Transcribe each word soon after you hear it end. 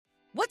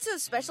What's so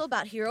special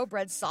about Hero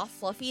Bread's soft,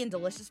 fluffy, and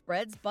delicious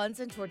breads, buns,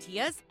 and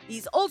tortillas?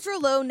 These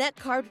ultra-low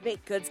net-carb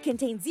baked goods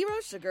contain zero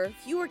sugar,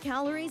 fewer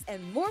calories,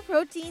 and more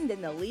protein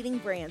than the leading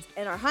brands,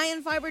 and are high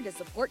in fiber to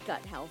support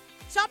gut health.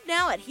 Shop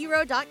now at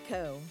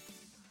hero.co.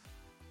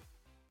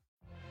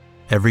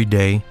 Every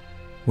day,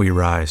 we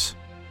rise,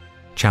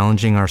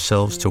 challenging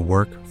ourselves to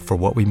work for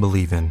what we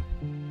believe in.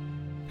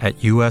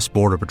 At U.S.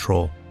 Border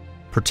Patrol,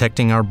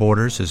 protecting our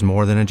borders is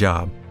more than a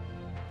job.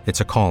 It's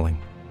a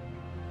calling.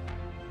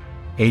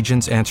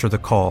 Agents answer the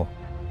call,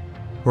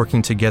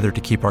 working together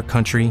to keep our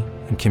country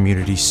and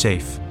communities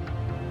safe.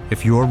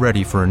 If you're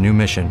ready for a new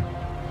mission,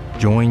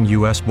 join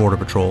U.S. Border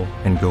Patrol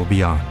and go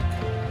beyond.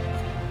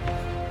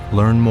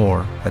 Learn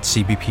more at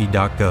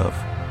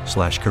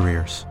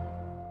cbp.gov/careers.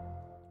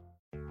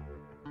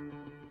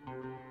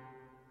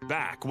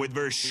 Back with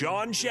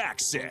Vershawn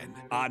Jackson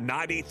on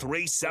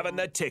 93.7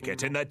 The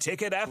Ticket and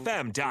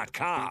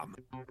theticketfm.com.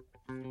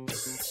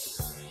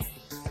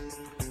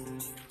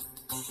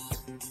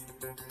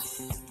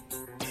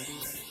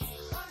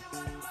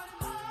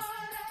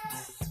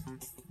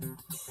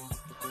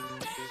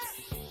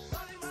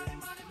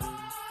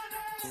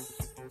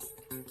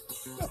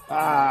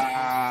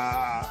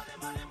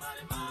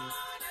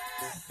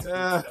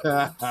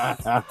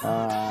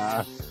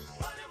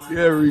 Yeah,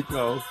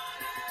 Rico.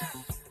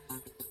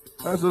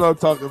 That's what I'm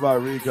talking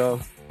about, Rico.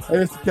 Hey,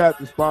 it's the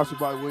Captain, sponsored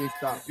by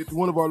Wingstop. Get to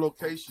one of our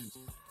locations,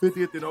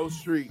 50th and O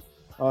Street,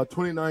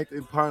 29th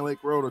in Pine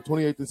Lake Road, or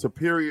 28th in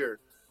Superior,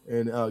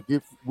 and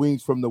get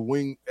wings from the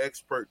wing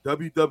expert,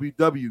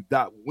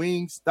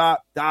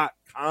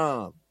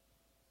 www.wingstop.com.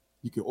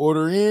 You can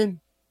order in,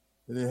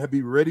 and then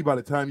be ready by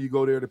the time you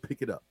go there to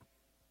pick it up.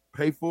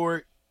 Pay for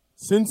it.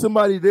 Send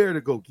somebody there to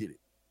go get it.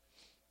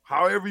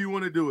 However you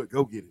want to do it,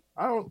 go get it.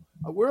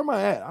 Where am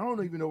I at? I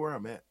don't even know where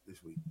I'm at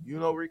this week. You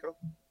know, Rico?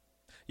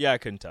 Yeah, I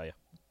couldn't tell you.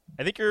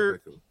 I think you're.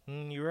 Okay,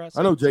 cool. You were.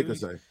 I know Jake will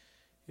say.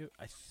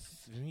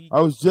 I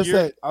was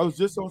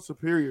just on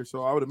Superior,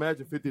 so I would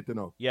imagine 50th and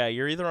O. Yeah,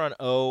 you're either on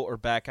O or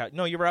back out.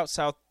 No, you were out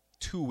south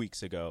 2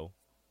 weeks ago.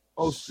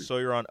 O Street. So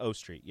you're on O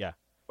Street. Yeah.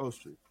 O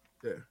Street.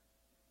 Yeah.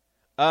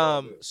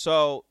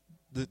 So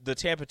the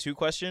Tampa 2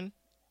 question,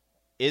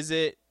 is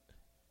it?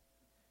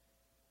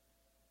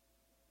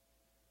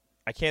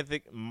 I can't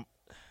think of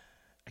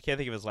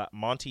his last.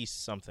 Monty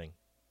something.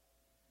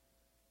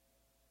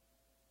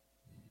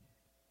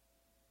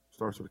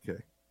 Starts with a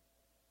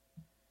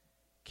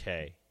K.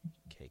 K.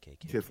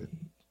 Kiffin.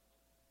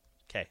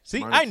 K.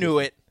 See, Mine I knew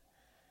Kiffin. it.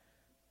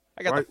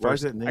 I got the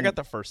first. I got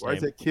the first Why name.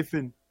 is that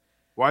Kiffin?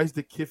 Why is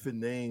the Kiffin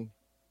name?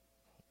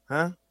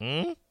 Huh?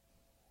 Well,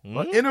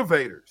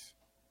 innovators.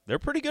 They're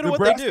pretty good at what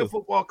they Nebraska do.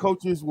 Football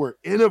coaches were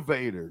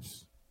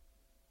innovators.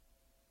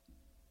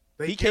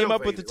 He came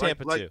up with the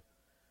Tampa 2.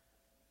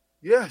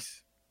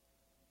 Yes.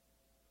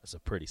 That's a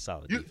pretty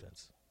solid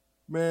defense.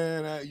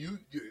 Man,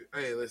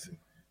 hey, listen.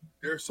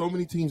 There are so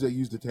many teams that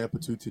use the Tampa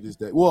 2 to this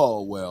day.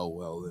 Well,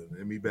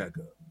 let me back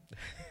up.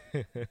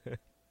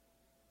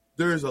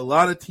 There's a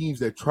lot of teams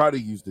that try to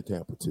use the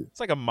Tampa 2. It's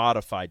like a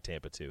modified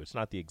Tampa 2. It's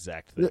not the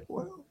exact thing. Yeah,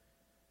 well,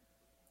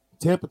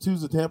 Tampa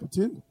 2's a Tampa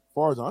 2, as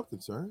far as I'm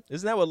concerned.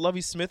 Isn't that what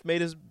Lovie Smith made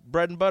his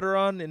bread and butter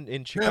on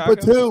in Chicago?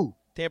 Tampa 2.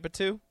 Tampa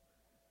 2?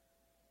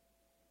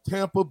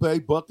 Tampa Bay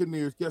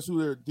Buccaneers. Guess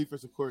who their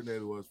defensive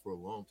coordinator was for a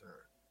long time?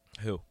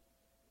 Who?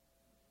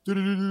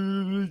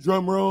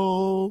 Drum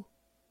roll.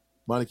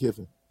 Monty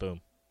Kiffin.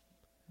 Boom.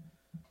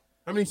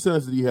 How many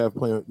sons do you have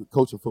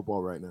coaching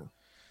football right now?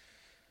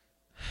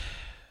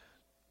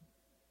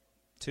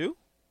 2?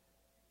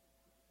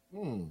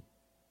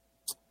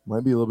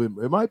 Might be a little bit.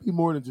 It might be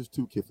more than just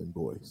 2 Kiffin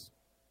boys.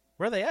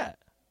 Where are they at?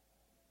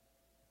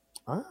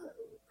 I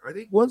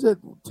think one's at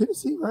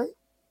Tennessee, right?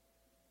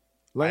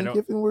 Lane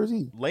Kiffin, where is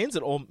he? Lane's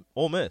at Ole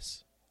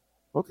Miss.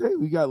 Okay,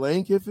 we got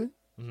Lane Kiffin.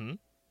 Mm-hmm.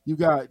 You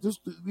have to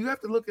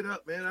look it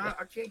up, man.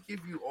 I can't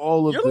give you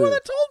all of You're the one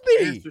that told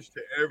me. Answers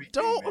to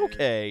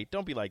everything.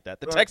 Don't be like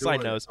that. The text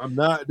line knows. I'm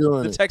not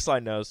doing it. The text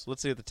line knows.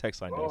 Let's see what the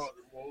text line knows.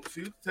 Well,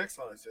 see what the text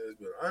line says,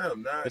 but I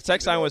am not. The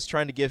text line was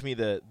trying to give me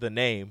the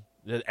name.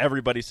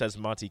 Everybody says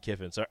Monty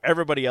Kiffin, so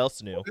everybody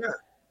else knew. Yeah.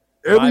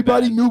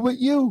 Everybody knew but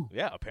you.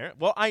 Yeah, apparently.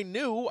 Well, I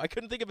knew. I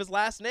couldn't think of his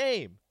last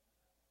name.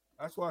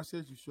 That's why I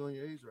said you're showing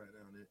your age right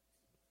now, Nick.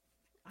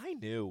 I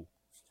knew. What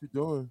you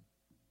doing?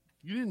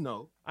 You didn't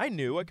know. I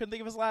knew. I couldn't think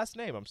of his last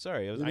name. I'm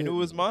sorry. I knew it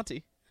was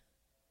Monty.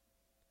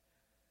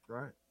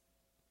 Right.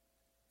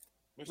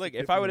 Like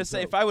if I would have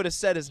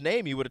said his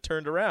name, he would have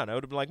turned around. I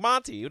would have been like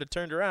Monty. He would have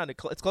turned around.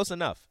 It's close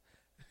enough.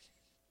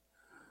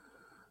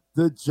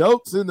 The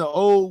jokes and the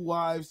old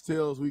wives'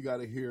 tales we got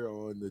to hear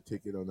on the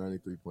ticket on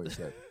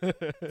 93.7.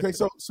 Okay,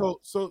 so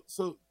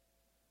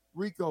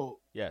Rico.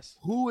 Yes.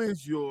 Who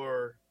is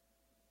your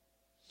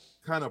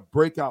kind of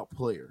breakout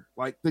player?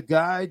 Like the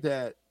guy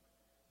that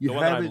you the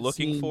one haven't that I'm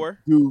looking seen for?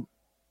 do.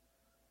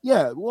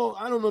 Yeah, well,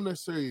 I don't know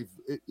necessarily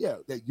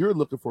that you're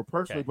looking for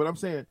personally, but I'm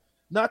saying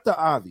not the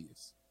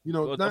obvious. You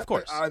know, not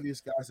the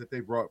obvious guys that they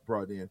brought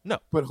in. No.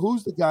 But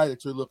who's the guy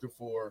that you're looking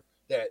for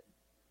that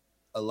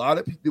a lot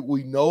of people,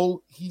 we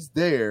know he's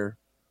there,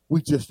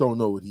 we just don't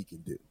know what he can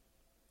do?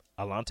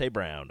 Alante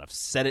Brown. I've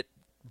said it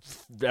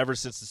ever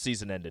since the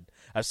season ended.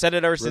 I've said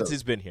it ever since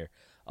he's been here.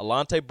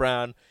 Alante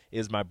Brown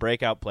is my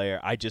breakout player.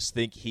 I just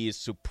think he is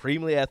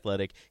supremely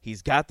athletic.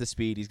 He's got the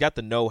speed. He's got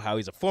the know-how.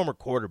 He's a former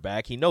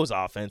quarterback. He knows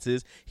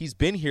offenses. He's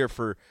been here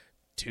for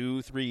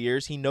 2-3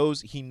 years. He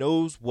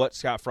knows what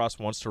Scott Frost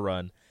wants to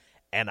run.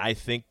 And I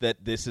think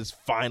that this is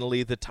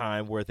finally the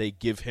time where they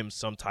give him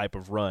some type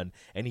of run,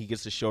 and he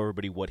gets to show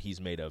everybody what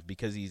he's made of,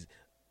 because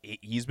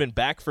he's been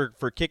back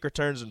for kick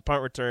returns and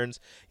punt returns.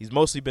 He's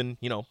mostly been,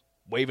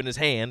 waving his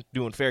hand,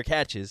 doing fair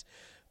catches.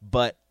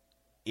 But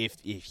if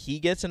he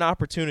gets an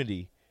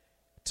opportunity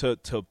to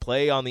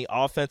play on the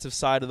offensive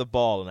side of the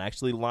ball and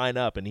actually line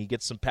up, and he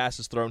gets some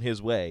passes thrown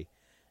his way,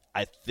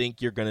 I think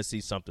you're going to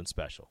see something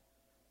special.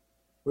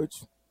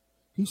 Which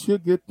he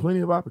should get plenty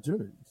of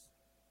opportunities.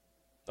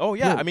 Oh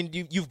yeah, I mean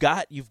you've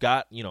got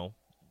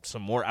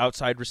some more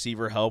outside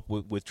receiver help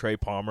with Trey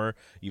Palmer.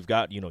 You've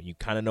got you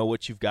kind of know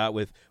what you've got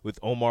with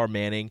Omar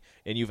Manning,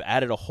 and you've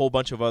added a whole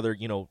bunch of other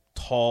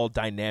tall,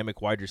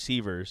 dynamic wide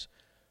receivers.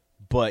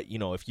 But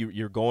if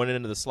you're going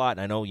into the slot,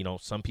 and I know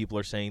some people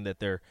are saying that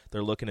they're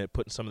looking at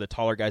putting some of the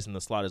taller guys in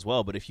the slot as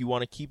well. But if you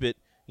want to keep it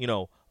a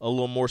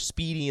little more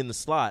speedy in the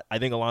slot, I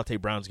think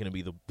Alante Brown's going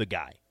to be the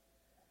guy.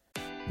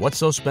 What's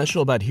so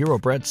special about Hero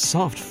Bread's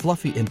soft,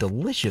 fluffy, and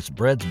delicious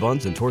breads,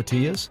 buns, and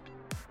tortillas?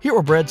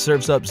 Hero Bread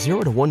serves up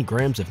 0 to 1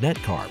 grams of net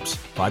carbs,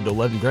 5 to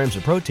 11 grams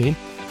of protein,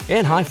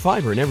 and high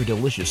fiber in every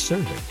delicious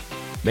serving.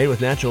 Made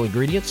with natural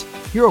ingredients,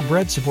 Hero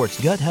Bread supports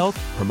gut health,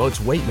 promotes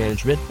weight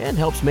management, and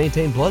helps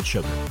maintain blood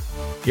sugar.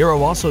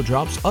 Hero also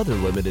drops other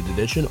limited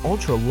edition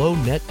ultra-low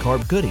net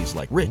carb goodies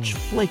like rich,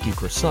 flaky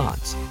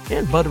croissants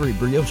and buttery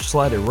brioche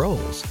slider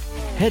rolls.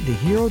 Head to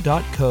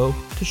hero.co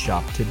to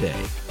shop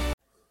today.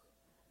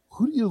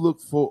 Who do you look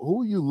for?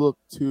 Who do you look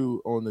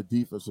to on the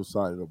defensive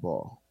side of the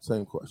ball?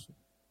 Same question.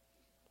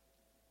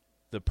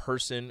 The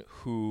person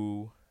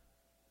who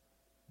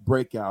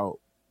breakout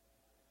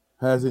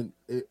has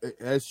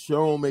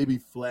shown maybe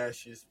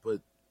flashes,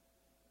 but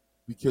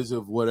because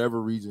of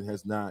whatever reason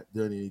has not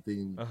done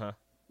anything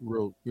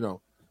real,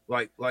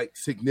 like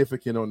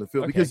significant on the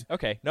field.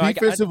 Okay.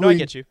 Because No, I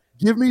get you.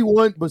 Give me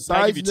one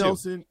besides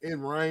Nelson and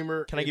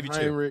Reimer. Can I give you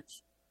Heinrich.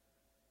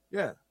 two?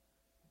 Yeah.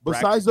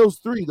 Besides those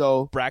three,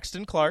 though.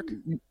 Braxton Clark,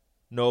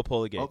 Noah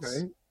Pola-Gates.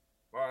 Okay.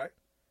 All right.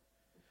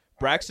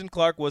 Braxton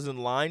Clark was in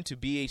line to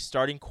be a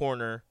starting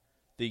corner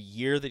the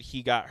year that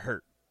he got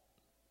hurt.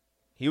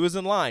 He was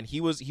in line. He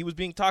was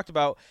being talked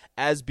about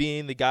as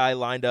being the guy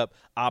lined up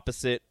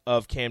opposite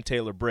of Cam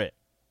Taylor-Britt.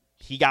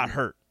 He got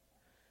hurt.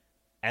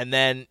 And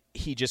then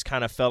he just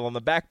kind of fell on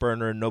the back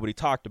burner and nobody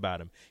talked about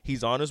him.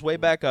 He's on his way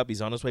back up.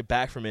 He's on his way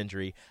back from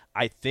injury.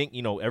 I think,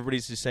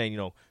 everybody's just saying,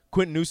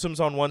 Quentin Newsom's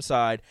on one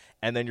side,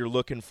 and then you're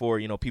looking for,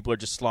 people are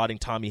just slotting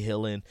Tommy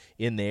Hill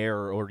in there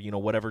or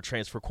whatever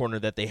transfer corner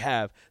that they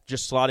have,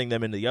 just slotting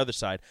them into the other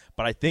side.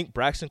 But I think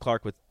Braxton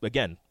Clark, with,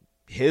 again,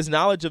 his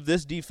knowledge of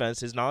this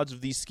defense, his knowledge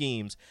of these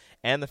schemes,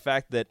 and the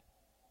fact that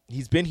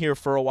he's been here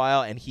for a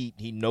while and he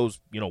knows,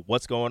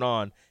 what's going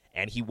on,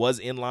 and he was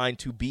in line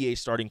to be a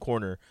starting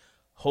corner.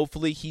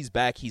 Hopefully he's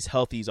back, he's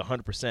healthy, he's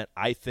 100%.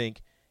 I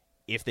think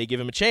if they give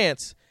him a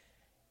chance,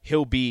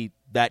 he'll be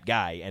that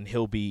guy, and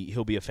he'll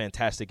be a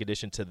fantastic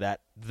addition to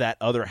that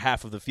other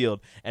half of the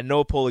field. And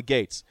Noah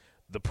Pola-Gates,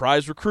 the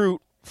prize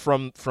recruit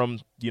from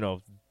him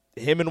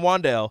and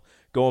Wan'Dale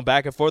going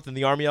back and forth in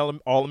the Army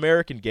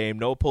All-American game.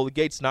 Noah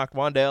Pola-Gates knocked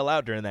Wan'Dale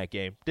out during that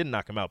game. Didn't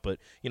knock him out, but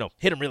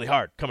hit him really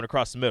hard coming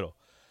across the middle.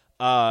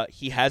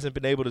 He hasn't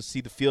been able to see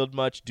the field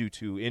much due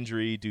to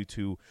injury, due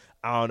to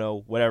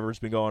whatever's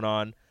been going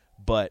on.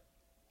 But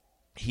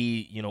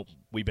he,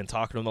 we've been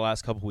talking to him the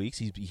last couple of weeks.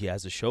 He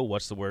has a show,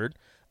 What's the Word?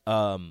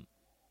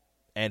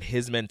 And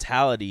his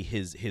mentality,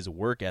 his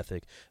work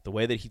ethic, the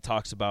way that he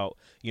talks about,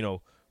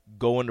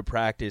 going to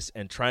practice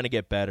and trying to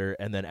get better,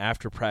 and then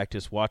after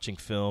practice watching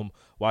film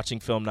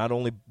not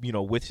only,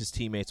 with his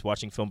teammates,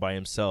 watching film by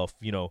himself,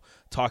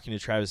 talking to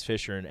Travis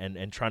Fisher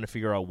and trying to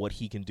figure out what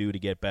he can do to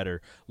get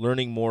better,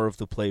 learning more of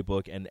the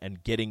playbook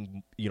and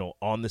getting,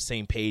 on the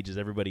same page as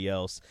everybody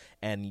else,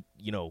 and,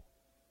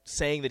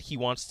 saying that he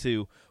wants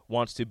to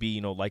be,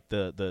 like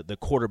the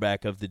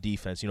quarterback of the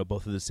defense,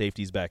 both of the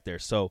safeties back there.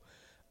 So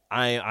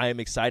I am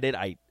excited.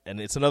 And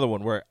it's another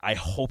one where I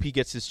hope he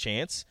gets his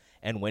chance,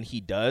 and when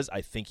he does, I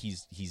think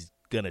he's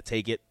gonna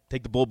take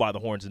the bull by the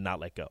horns and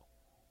not let go.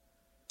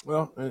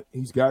 Well,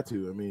 he's got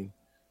to. I mean,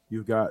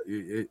 you've got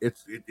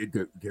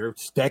they're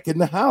stacking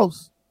the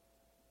house,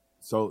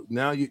 so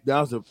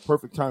now's the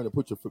perfect time to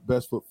put your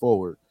best foot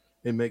forward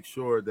and make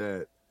sure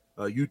that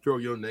you throw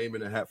your name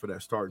in the hat for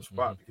that starting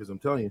spot, because I'm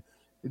telling you,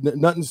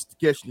 nothing's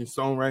sketched in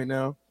stone right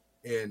now,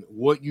 and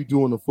what you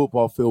do on the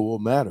football field will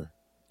matter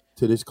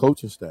to this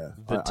coaching staff.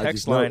 The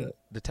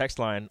text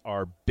line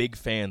are big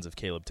fans of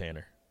Caleb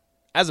Tanner,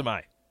 as am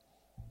I.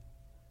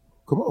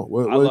 Come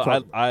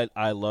on,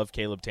 I love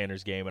Caleb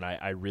Tanner's game, and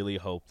I really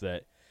hope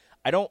that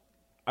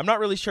I'm not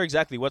really sure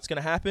exactly what's going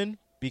to happen,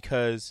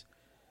 because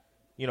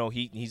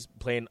he's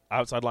playing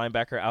outside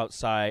linebacker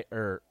outside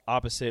or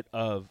opposite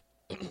of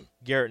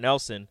Garrett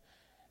Nelson.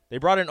 They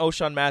brought in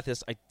O'Shawn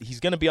Mathis.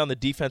 He's going to be on the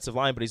defensive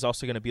line, but he's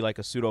also going to be like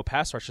a pseudo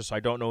pass rusher. So I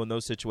don't know in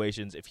those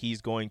situations if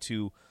he's going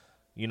to,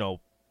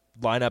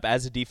 line up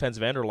as a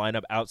defensive end or line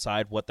up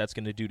outside, what that's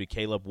going to do to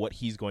Caleb, what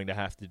he's going to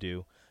have to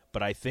do.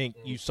 But I think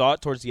you saw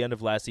it towards the end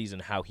of last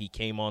season how he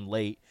came on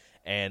late,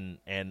 and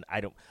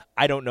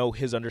I don't know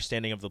his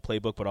understanding of the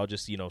playbook, but I'll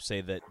just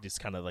say that it's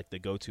kind of like the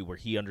go-to where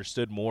he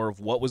understood more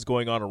of what was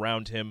going on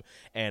around him,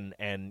 and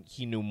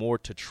he knew more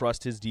to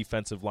trust his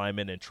defensive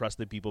linemen and trust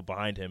the people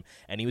behind him,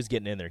 and he was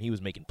getting in there and he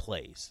was making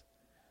plays.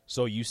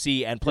 So you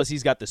see, and plus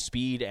he's got the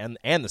speed and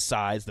the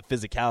size, the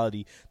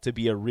physicality to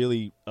be a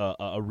really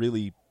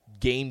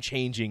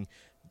game-changing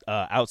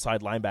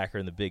outside linebacker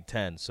in the Big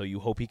Ten. So you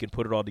hope he can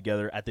put it all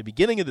together at the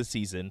beginning of the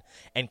season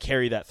and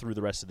carry that through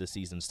the rest of the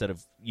season instead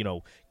of,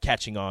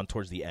 catching on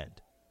towards the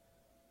end.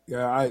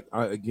 Yeah,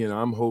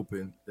 I'm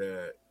hoping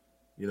that,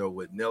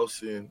 with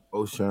Nelson,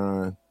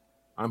 O'Shawn,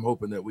 I'm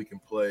hoping that we can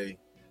play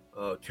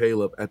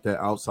Caleb at that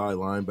outside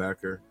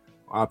linebacker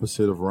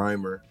opposite of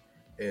Reimer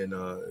and,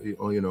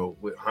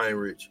 with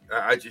Heinrich.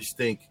 I just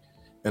think,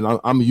 and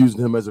I'm using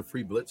him as a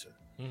free blitzer.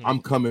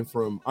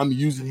 Mm-hmm. I'm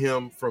using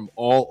him from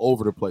all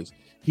over the place.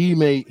 He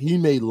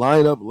may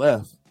line up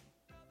left,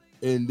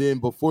 and then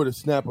before the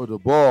snap of the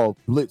ball,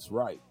 blitz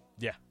right.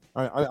 Yeah,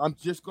 I'm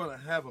just gonna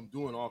have him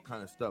doing all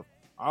kind of stuff.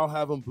 I'll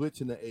have him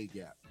blitzing the A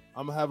gap.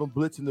 I'm gonna have him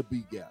blitzing the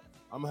B gap.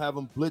 I'm gonna have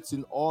him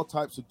blitzing all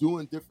types of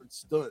doing different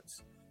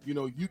stunts.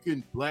 You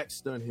can black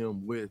stun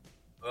him with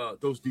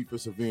those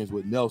defensive ends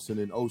with Nelson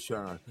and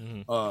O'Shawn.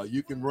 Mm-hmm.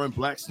 You can run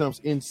black stumps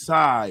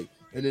inside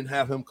and then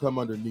have him come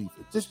underneath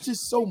it.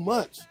 Just so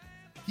much.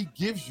 He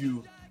gives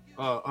you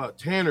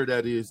Tanner,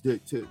 that is,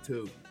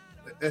 to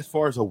as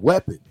far as a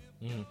weapon.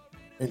 Mm-hmm.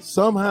 And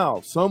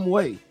somehow, some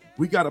way,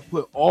 we got to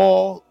put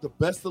all the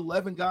best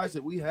 11 guys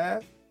that we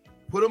have,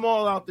 put them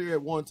all out there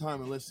at one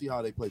time, and let's see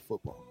how they play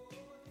football.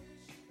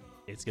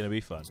 It's going to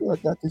be fun. That's what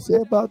I got to say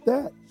about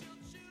that.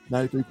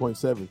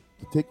 93.7,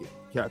 the ticket.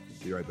 Captain,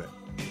 be right back.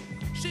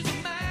 She's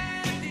a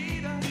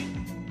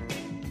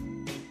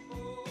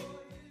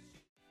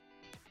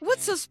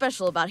What's so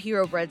special about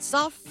Hero Bread's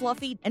soft,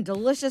 fluffy, and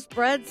delicious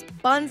breads,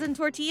 buns, and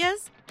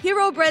tortillas?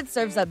 Hero Bread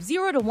serves up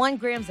 0 to 1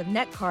 grams of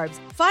net carbs,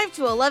 5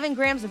 to 11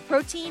 grams of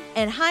protein,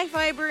 and high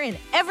fiber in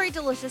every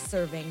delicious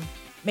serving.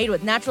 Made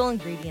with natural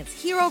ingredients,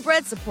 Hero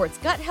Bread supports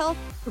gut health,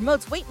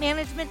 promotes weight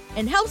management,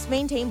 and helps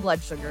maintain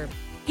blood sugar.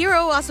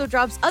 Hero also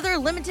drops other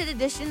limited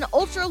edition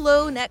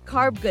ultra-low net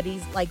carb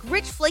goodies like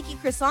rich flaky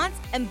croissants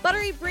and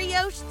buttery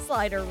brioche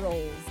slider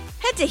rolls.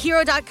 Head to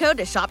hero.co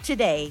to shop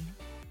today.